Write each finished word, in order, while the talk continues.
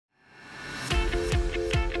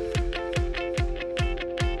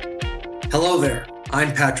Hello there,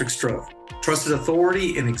 I'm Patrick Strove, trusted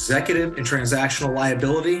authority in executive and transactional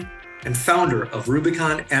liability and founder of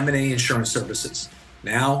Rubicon M&A Insurance Services,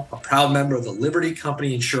 now a proud member of the Liberty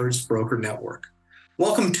Company Insurance Broker Network.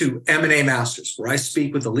 Welcome to M&A Masters, where I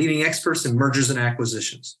speak with the leading experts in mergers and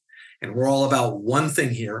acquisitions. And we're all about one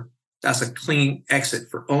thing here, that's a clean exit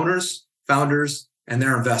for owners, founders, and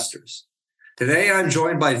their investors. Today, I'm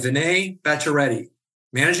joined by Vinay Bacciaretti,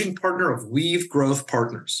 managing partner of Weave Growth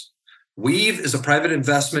Partners. Weave is a private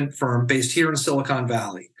investment firm based here in Silicon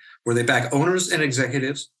Valley, where they back owners and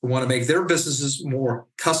executives who want to make their businesses more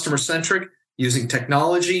customer-centric using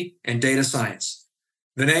technology and data science.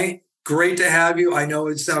 Vinay, great to have you. I know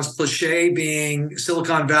it sounds cliche being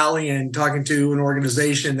Silicon Valley and talking to an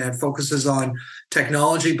organization that focuses on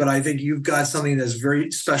technology, but I think you've got something that's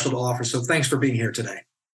very special to offer. So thanks for being here today.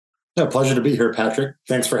 Yeah, pleasure to be here, Patrick.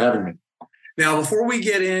 Thanks for having me. Now, before we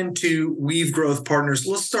get into Weave Growth Partners,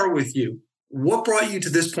 let's start with you. What brought you to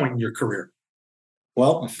this point in your career?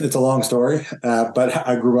 Well, it's a long story, but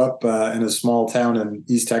I grew up in a small town in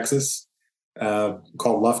East Texas called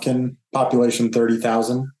Lufkin, population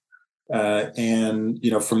 30,000.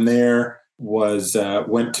 And from there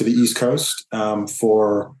went to the East Coast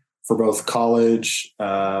for both college,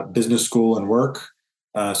 business school, and work.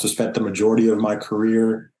 So spent the majority of my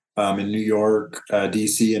career in New York,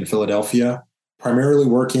 DC, and Philadelphia, primarily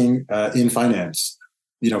working in finance.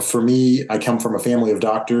 For me, I come from a family of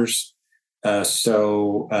doctors,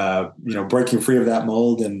 so breaking free of that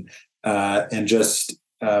mold and just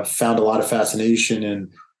found a lot of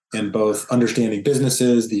fascination in both understanding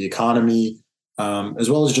businesses, the economy,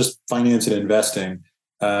 as well as just finance and investing.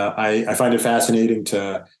 I find it fascinating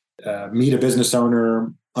to meet a business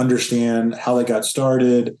owner, understand how they got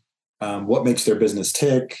started, what makes their business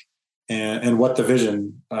tick, and what the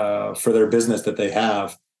vision for their business that they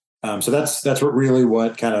have. So that's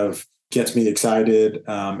what kind of gets me excited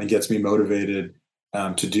and gets me motivated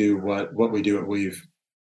to do what we do at Weave.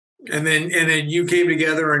 And then you came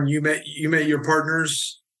together and you met your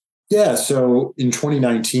partners. Yeah. So in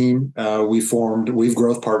 2019, we formed Weave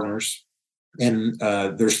Growth Partners, and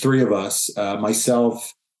there's three of us: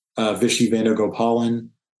 myself, Vishy Vandagopalan,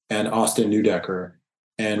 and Austin Newdecker.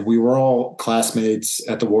 And we were all classmates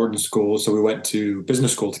at the Wharton School, so we went to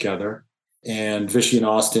business school together. And Vishy and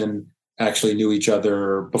Austin actually knew each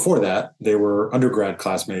other before that. They were undergrad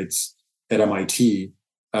classmates at MIT,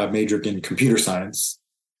 majored in computer science.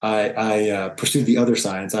 I pursued the other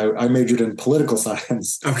science. I majored in political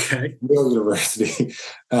science. Okay. Yale University,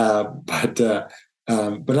 but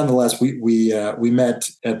nonetheless, we met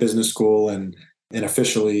at business school and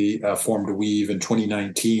officially formed Weave in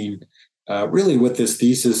 2019. Really with this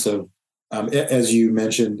thesis of, as you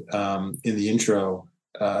mentioned in the intro,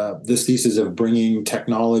 this thesis of bringing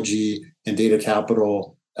technology and data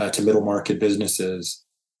capital to middle market businesses.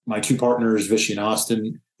 My two partners, Vishy and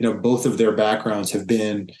Austin, both of their backgrounds have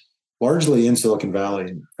been largely in Silicon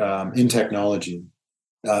Valley, in technology.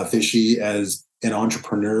 Vishy as an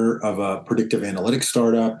entrepreneur of a predictive analytics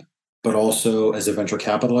startup, but also as a venture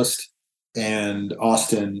capitalist, and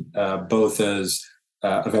Austin both as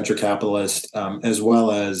a venture capitalist, as well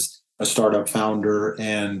as a startup founder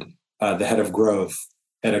and the head of growth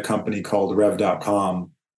at a company called Rev.com,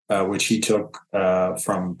 which he took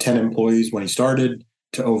from 10 employees when he started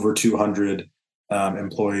to over 200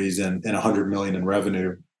 employees and 100 million in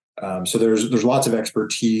revenue. So there's lots of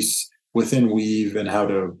expertise within Weave and how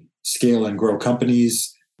to scale and grow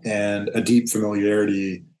companies, and a deep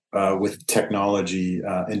familiarity with technology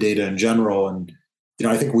and data in general. And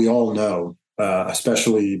I think we all know,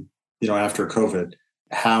 especially after COVID,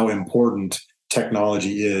 how important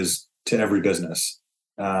technology is to every business.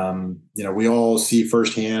 We all see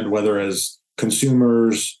firsthand, whether as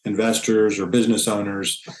consumers, investors, or business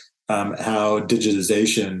owners, how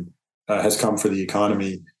digitization has come for the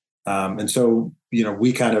economy. And so,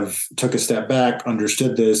 we kind of took a step back,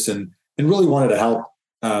 understood this, and really wanted to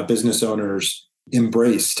help business owners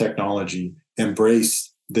embrace technology,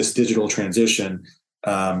 embrace this digital transition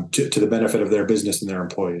to the benefit of their business and their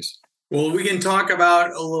employees. Well, we can talk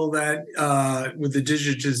about a little that with the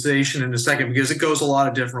digitization in a second, because it goes a lot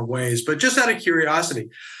of different ways. But just out of curiosity,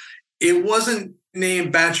 it wasn't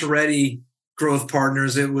named Bacciaretti Growth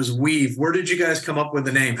Partners, it was Weave. Where did you guys come up with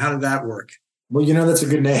the name? How did that work? Well, that's a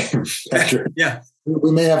good name, Patrick. Yeah.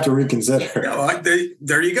 We may have to reconsider. Yeah, well,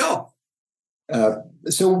 there you go.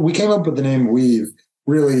 So we came up with the name Weave,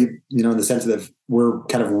 really, in the sense that we're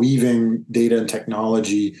kind of weaving data and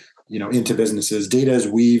technology, into businesses. Data is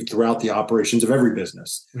weaved throughout the operations of every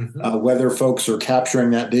business. Mm-hmm. Whether folks are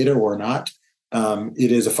capturing that data or not,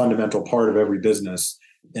 it is a fundamental part of every business.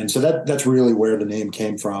 And so that's really where the name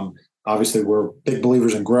came from. Obviously, we're big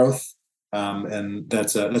believers in growth, and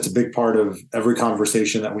that's a big part of every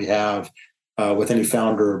conversation that we have with any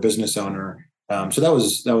founder or business owner. So that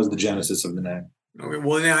was the genesis of the name.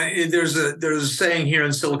 Well, now there's a saying here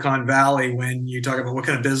in Silicon Valley when you talk about what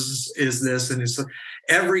kind of business is this, and it's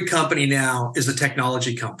every company now is a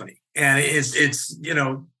technology company, and it's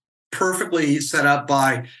perfectly set up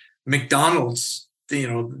by McDonald's.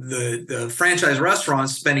 The franchise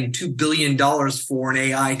restaurants spending $2 billion for an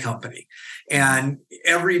AI company, and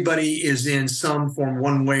everybody is in some form,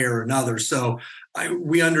 one way or another. So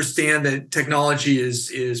we understand that technology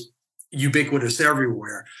is ubiquitous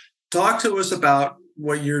everywhere. Talk to us about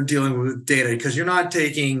what you're dealing with data, because you're not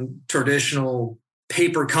taking traditional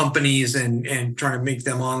paper companies and trying to make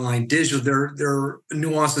them online digital. There are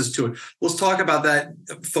nuances to it. Let's talk about that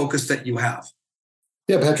focus that you have.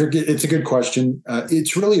 Yeah, Patrick, it's a good question.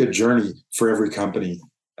 It's really a journey for every company.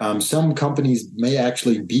 Some companies may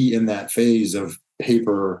actually be in that phase of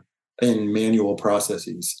paper and manual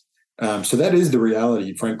processes. So that is the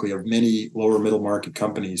reality, frankly, of many lower middle market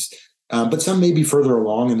companies. But some may be further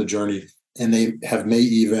along in the journey, and they may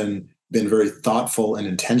even been very thoughtful and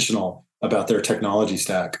intentional about their technology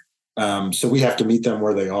stack. So we have to meet them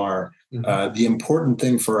where they are. Mm-hmm. The important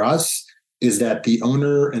thing for us is that the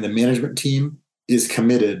owner and the management team is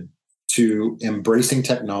committed to embracing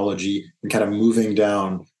technology and kind of moving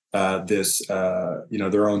down this,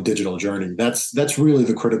 their own digital journey. That's really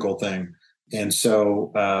the critical thing. And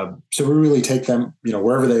so we really take them,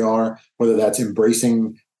 wherever they are, whether that's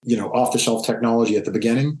embracing, off-the-shelf technology at the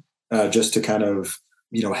beginning, just to kind of,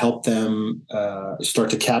 help them start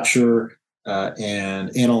to capture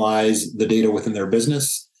and analyze the data within their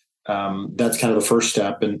business. That's kind of the first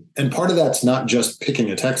step. And part of that's not just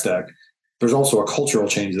picking a tech stack. There's also a cultural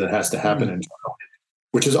change that has to happen internally,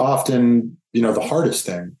 which is often, the hardest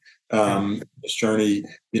thing. This journey,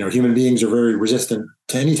 human beings are very resistant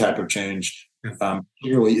to any type of change,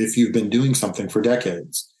 particularly if you've been doing something for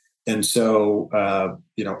decades. And so,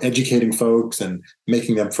 educating folks and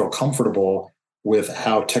making them feel comfortable with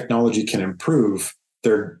how technology can improve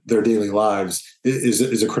their daily lives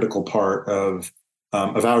is a critical part of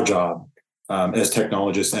our job as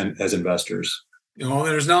technologists and as investors.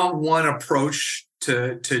 There's not one approach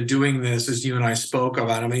to doing this, as you and I spoke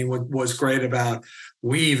about. I mean, what's great about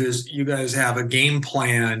Weave is you guys have a game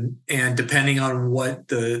plan, and depending on what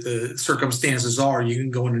the circumstances are, you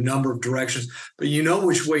can go in a number of directions, but you know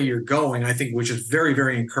which way you're going, I think, which is very,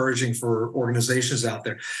 very encouraging for organizations out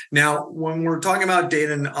there. Now, when we're talking about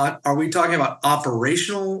data, are we talking about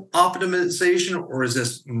operational optimization, or is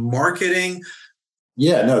this marketing?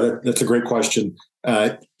 Yeah, no, that's a great question.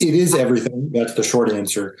 It is everything. That's the short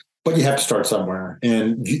answer. But you have to start somewhere,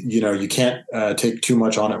 and you can't take too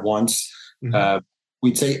much on at once. Mm-hmm.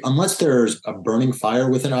 We'd say unless there's a burning fire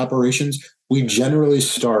within operations, we generally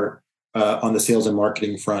start on the sales and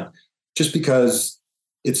marketing front, just because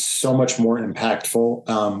it's so much more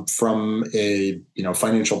impactful from a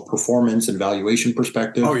financial performance and valuation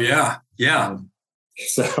perspective. Oh yeah.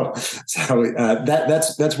 So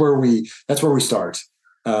that's where we start.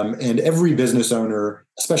 And every business owner,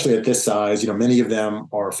 especially at this size, many of them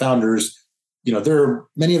are founders.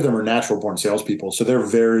 Many of them are natural born salespeople, so they're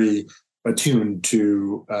very attuned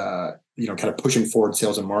to kind of pushing forward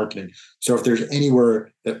sales and marketing. So if there's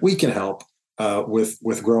anywhere that we can help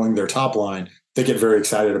with growing their top line, they get very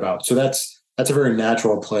excited about. So that's a very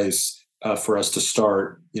natural place for us to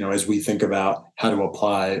start. As we think about how to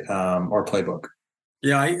apply our playbook.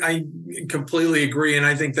 Yeah, I completely agree, and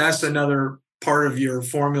I think that's another part of your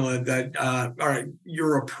formula that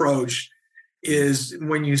your approach is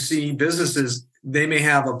when you see businesses, they may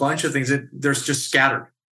have a bunch of things that they're just scattered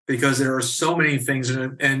because there are so many things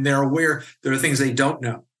and they're aware there are things they don't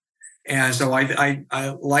know. And so I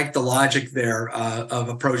like the logic there of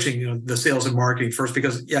approaching the sales and marketing first,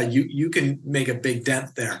 because you can make a big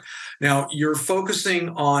dent there. Now you're focusing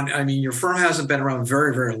on, your firm hasn't been around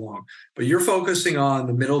very, very long, but you're focusing on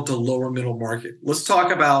the middle to lower middle market. Let's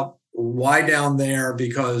talk about why down there,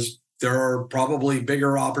 because there are probably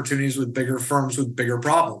bigger opportunities with bigger firms with bigger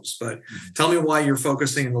problems. But tell me why you're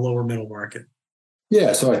focusing in the lower middle market.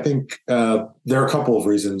 Yeah, so I think there are a couple of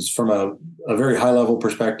reasons. From a very high level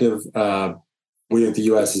perspective, we think the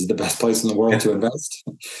U.S. is the best place in the world to invest,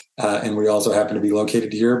 and we also happen to be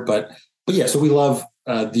located here. But yeah, so we love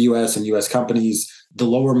the U.S. and U.S. companies. The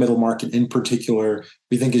lower middle market, in particular,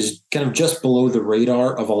 we think is kind of just below the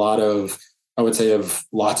radar of a lot of, I would say, of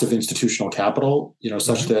lots of institutional capital.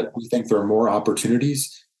 Such that we think there are more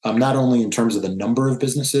opportunities, not only in terms of the number of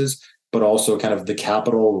businesses, but also kind of the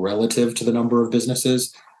capital relative to the number of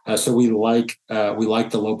businesses. So we like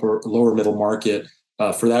the lower middle market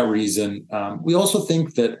for that reason. We also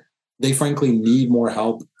think that they frankly need more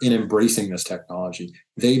help in embracing this technology.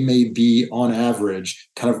 They may be, on average,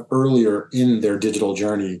 kind of earlier in their digital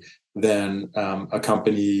journey than a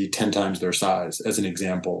company 10 times their size, as an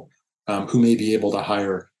example, who may be able to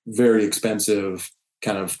hire very expensive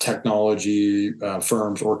kind of technology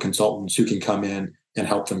firms or consultants who can come in and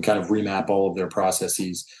help them kind of remap all of their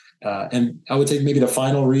processes. And I would say maybe the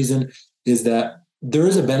final reason is that there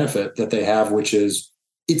is a benefit that they have, which is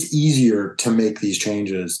it's easier to make these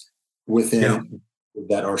changes within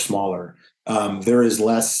that are smaller. There is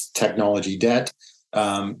less technology debt.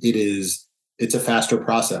 It's a faster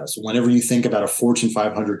process. Whenever you think about a Fortune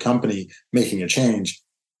 500 company making a change,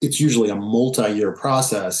 it's usually a multi-year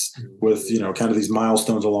process with, kind of these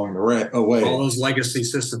milestones along the way. All those legacy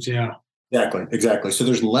systems, yeah. Exactly. So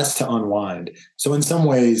there's less to unwind. So in some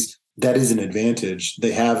ways, that is an advantage.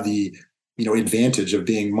 They have the, advantage of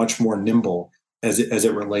being much more nimble as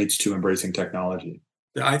it relates to embracing technology.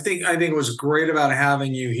 I think what's great about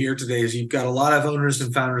having you here today is you've got a lot of owners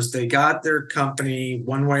and founders. They got their company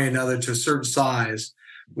one way or another to a certain size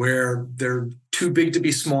where they're too big to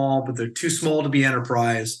be small, but they're too small to be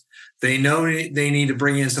enterprise. They know they need to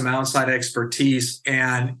bring in some outside expertise.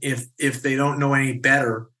 And if they don't know any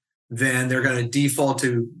better, then they're going to default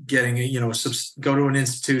to getting, go to an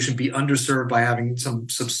institution, be underserved by having some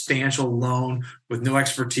substantial loan with no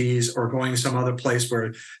expertise, or going some other place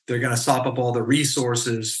where they're going to sop up all the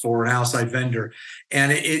resources for an outside vendor.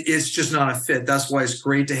 And it's just not a fit. That's why it's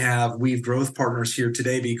great to have Weave Growth Partners here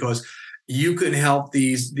today, because you can help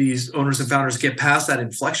these owners and founders get past that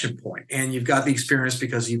inflection point. And you've got the experience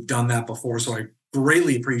because you've done that before. So I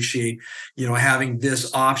greatly appreciate, having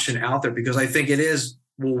this option out there, because I think it is,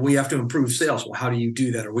 well, we have to improve sales. Well, how do you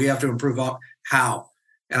do that? Or we have to improve how?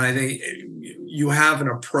 And I think you have an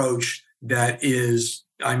approach that is,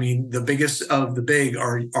 the biggest of the big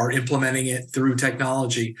are implementing it through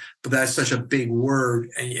technology, but that's such a big word,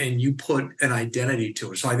 and you put an identity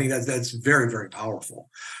to it. So I think that's very, very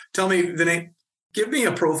powerful. Tell me, Vinay, give me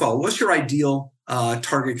a profile. What's your ideal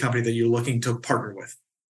target company that you're looking to partner with?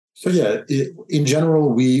 So in general,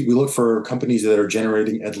 we look for companies that are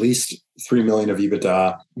generating at least 3 million of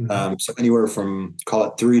EBITDA. Mm-hmm. So anywhere from, call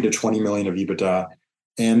it 3 to 20 million of EBITDA.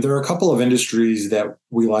 And there are a couple of industries that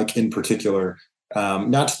we like in particular,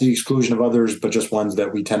 not to the exclusion of others, but just ones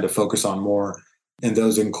that we tend to focus on more. And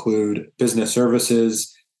those include business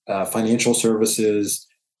services, financial services,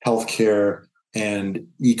 healthcare, and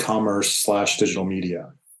e-commerce / digital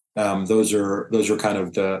media. Those are kind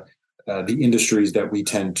of the industries that we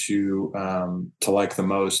tend to like the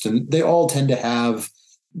most, and they all tend to have,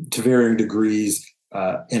 to varying degrees,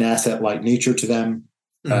 an asset-light nature to them.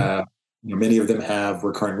 Mm-hmm. Many of them have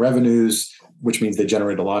recurring revenues, which means they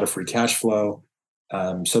generate a lot of free cash flow.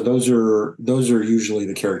 So those are usually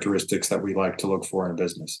the characteristics that we like to look for in a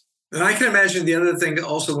business. And I can imagine the other thing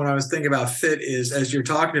also, when I was thinking about fit, is as you're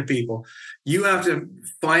talking to people, you have to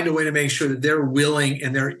find a way to make sure that they're willing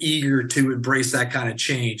and they're eager to embrace that kind of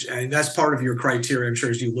change. And that's part of your criteria, I'm sure,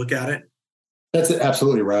 as you look at it. That's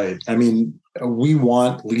absolutely right. We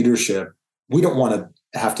want leadership. We don't want to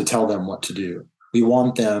have to tell them what to do. We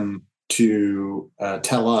want them to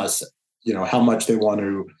tell us, how much they want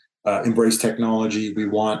to embrace technology. We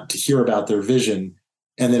want to hear about their vision,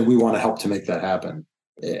 and then we want to help to make that happen.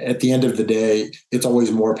 At the end of the day, it's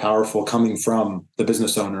always more powerful coming from the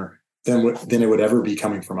business owner than it would ever be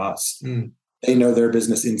coming from us. Mm. They know their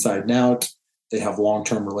business inside and out. They have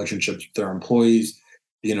long-term relationships with their employees.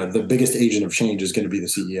 The biggest agent of change is going to be the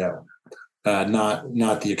CEO,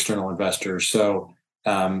 not the external investors. So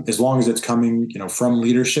as long as it's coming, from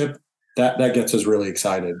leadership, that gets us really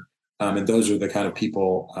excited. And those are the kind of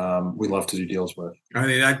people we love to do deals with.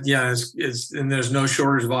 It's and there's no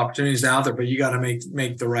shortage of opportunities out there, but you got to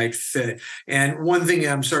make the right fit. And one thing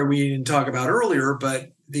I'm sorry we didn't talk about earlier, but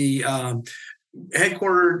the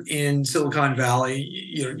headquartered in Silicon Valley,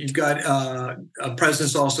 you've got a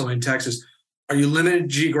presence also in Texas. Are you limited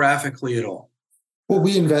geographically at all? Well,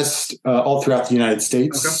 we invest all throughout the United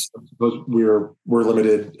States. Okay. We're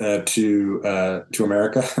limited to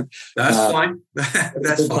America. That's fine.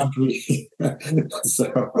 That's fine.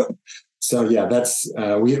 So yeah, that's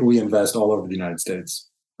we invest all over the United States.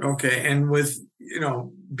 Okay, and with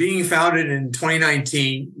being founded in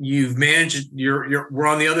 2019, you've managed. We're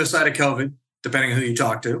on the other side of COVID, depending on who you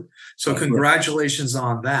talk to. So congratulations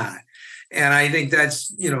on that. And I think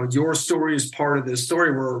that's your story is part of this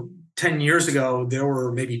story where 10 years ago, there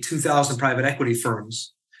were maybe 2,000 private equity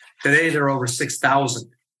firms. Today, there are over 6,000.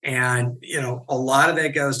 And, a lot of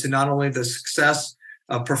that goes to not only the success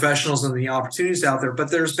of professionals and the opportunities out there, but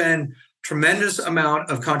there's been tremendous amount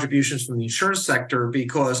of contributions from the insurance sector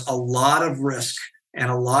because a lot of risk and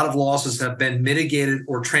a lot of losses have been mitigated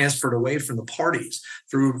or transferred away from the parties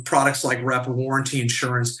through products like rep and warranty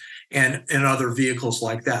insurance and other vehicles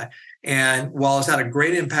like that. And while it's had a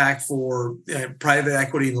great impact for private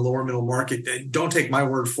equity in the lower middle market, don't take my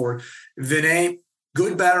word for it. Vinay,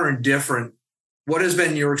 good, bad, or indifferent, what has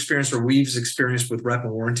been your experience or Weave's experience with rep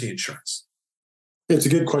and warranty insurance? It's a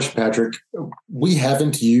good question, Patrick. We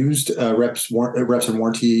haven't used reps and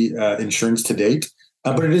warranty insurance to date,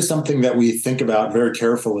 but it is something that we think about very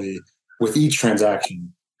carefully with each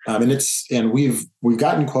transaction. And we've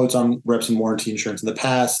gotten quotes on reps and warranty insurance in the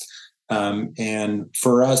past. And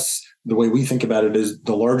for us, the way we think about it is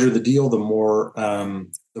the larger the deal, the more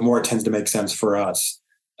it tends to make sense for us.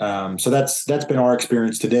 So that's been our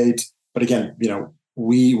experience to date. But again,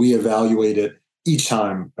 we evaluate it each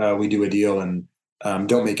time we do a deal and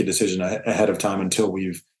don't make a decision ahead of time until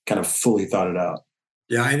we've kind of fully thought it out.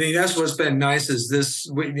 Yeah, I think that's what's been nice is this,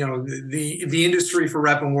 the industry for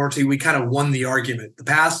rep and warranty, we kind of won the argument. The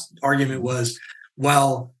past argument was,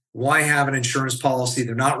 well, why have an insurance policy?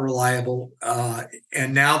 They're not reliable.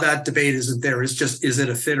 And now that debate isn't there. It's just, is it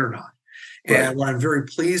a fit or not? Right. And what I'm very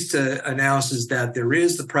pleased to announce is that there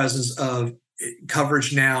is the presence of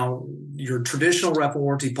coverage now. Your traditional rep and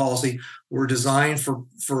warranty policy were designed for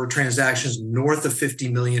transactions north of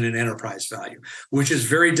 50 million in enterprise value, which is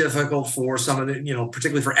very difficult for some of the,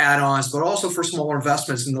 particularly for add-ons, but also for smaller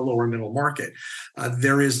investments in the lower middle market.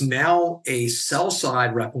 There is now a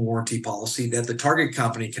sell-side rep and warranty policy that the target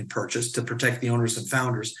company can purchase to protect the owners and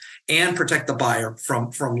founders and protect the buyer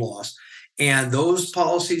from loss. And those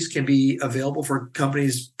policies can be available for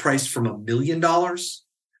companies priced from $1 million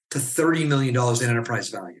to $30 million in enterprise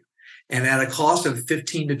value. And at a cost of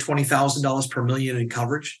 $15,000 to $20,000 per million in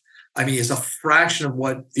coverage. I mean, it's a fraction of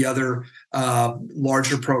what the other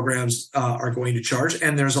larger programs are going to charge.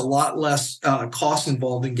 And there's a lot less cost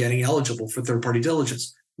involved in getting eligible for third-party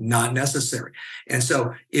diligence. Not necessary. And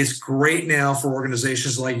so it's great now for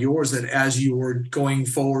organizations like yours that as you are going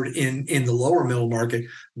forward in the lower middle market,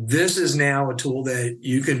 this is now a tool that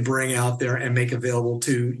you can bring out there and make available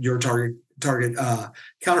to your target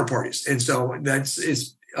counterparties. And so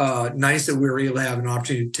it's nice that we're able to have an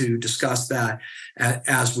opportunity to discuss that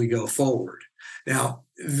as we go forward. Now,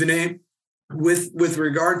 Vinay, with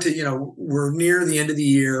regard to, we're near the end of the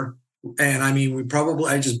year. And I mean,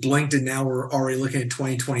 I just blinked and now we're already looking at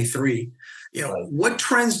 2023. What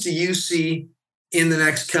trends do you see in the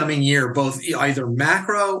next coming year, both either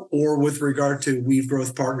macro or with regard to Weave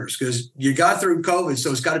Growth Partners? Because you got through COVID, so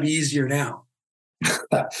it's got to be easier now.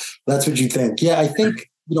 That's what you think. Yeah, I think,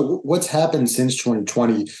 what's happened since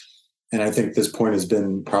 2020, and I think this point has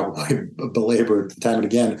been probably belabored time and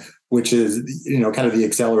again, which is, kind of the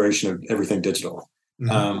acceleration of everything digital.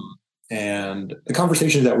 Mm-hmm. And the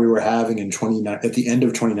conversations that we were having at the end of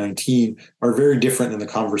 2019 are very different than the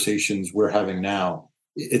conversations we're having now.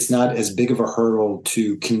 It's not as big of a hurdle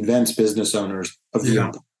to convince business owners of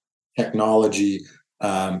the technology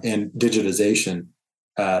and digitization.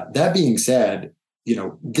 That being said,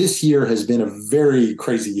 this year has been a very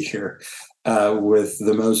crazy year with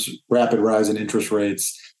the most rapid rise in interest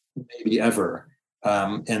rates maybe ever.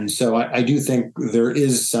 And so I do think there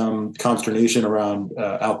is some consternation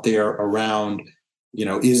out there around,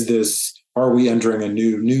 are we entering a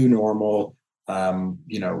new normal?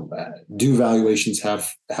 Do valuations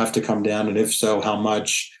have to come down? And if so, how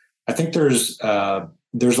much? I think there's a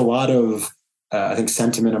lot of,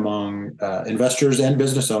 sentiment among investors and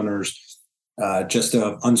business owners, just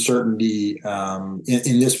of uncertainty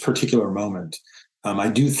in this particular moment. I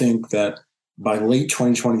do think that by late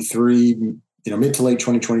 2023, mid to late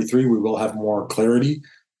 2023, we will have more clarity.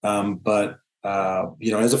 But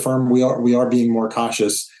as a firm, we are being more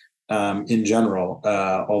cautious in general.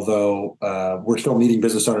 Although we're still meeting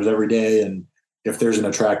business owners every day, and if there's an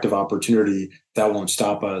attractive opportunity, that won't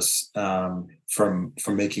stop us from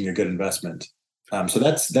making a good investment. So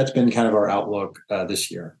that's been kind of our outlook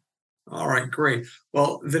this year. All right, great.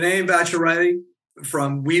 Well, Vinay Bachcharedi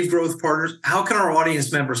from Weave Growth Partners, how can our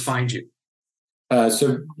audience members find you?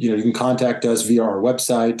 So you can contact us via our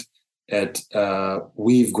website at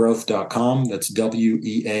weavegrowth.com. That's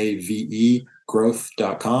WEAVE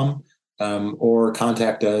growth.com. Or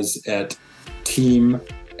contact us at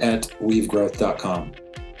team@weavegrowth.com.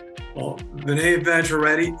 Well, Vinay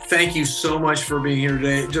Bachcharedi, thank you so much for being here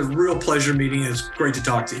today. Just a real pleasure meeting you. It's great to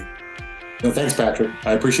talk to you. No, thanks, Patrick.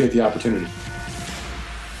 I appreciate the opportunity.